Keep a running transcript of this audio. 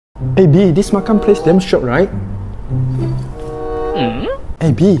Hey B, this makan place damn shiok, right? Hey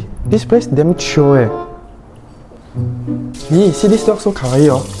B, this place damn chill eh. B, see this dog so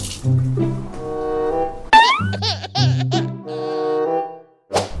kawaii oh.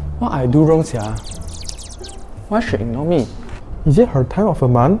 What I do wrong sia? Why she ignore me? Is it her time of the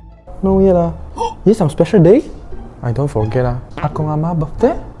month? No way lah. Is it some special day? I don't forget lah. Akong Ama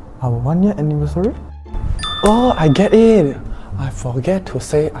birthday? Our 1 year anniversary? Oh, I get it. I forget to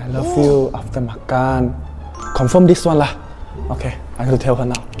say I love you after makan. Confirm this one lah. Okay, I will tell her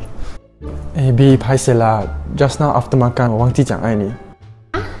now. Hey B, 拍死啦 Just now after makan 我忘记讲爱你。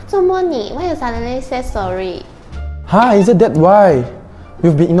周末你 Why you suddenly say sorry? Huh? Is it that why?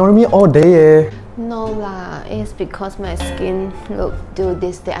 You've been ignoring me all day eh. No lah, it's because my skin look do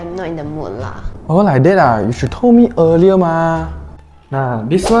this day I'm not in the mood lah. Oh, like that ah? You should told me earlier ma. Nah,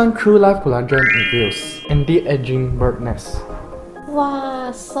 this one TruLife Collagen Infused Anti-Aging Bird Nest.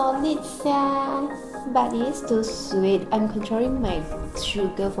 Wow, solid sia. But it's too sweet. I'm controlling my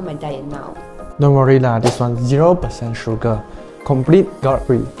sugar for my diet now. Don't worry lah, this one 0% sugar. Complete gut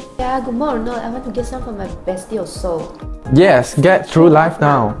free. Yeah, good morning. I want to get some for my bestie also. Yes, get TruLife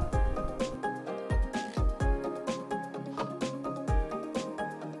now.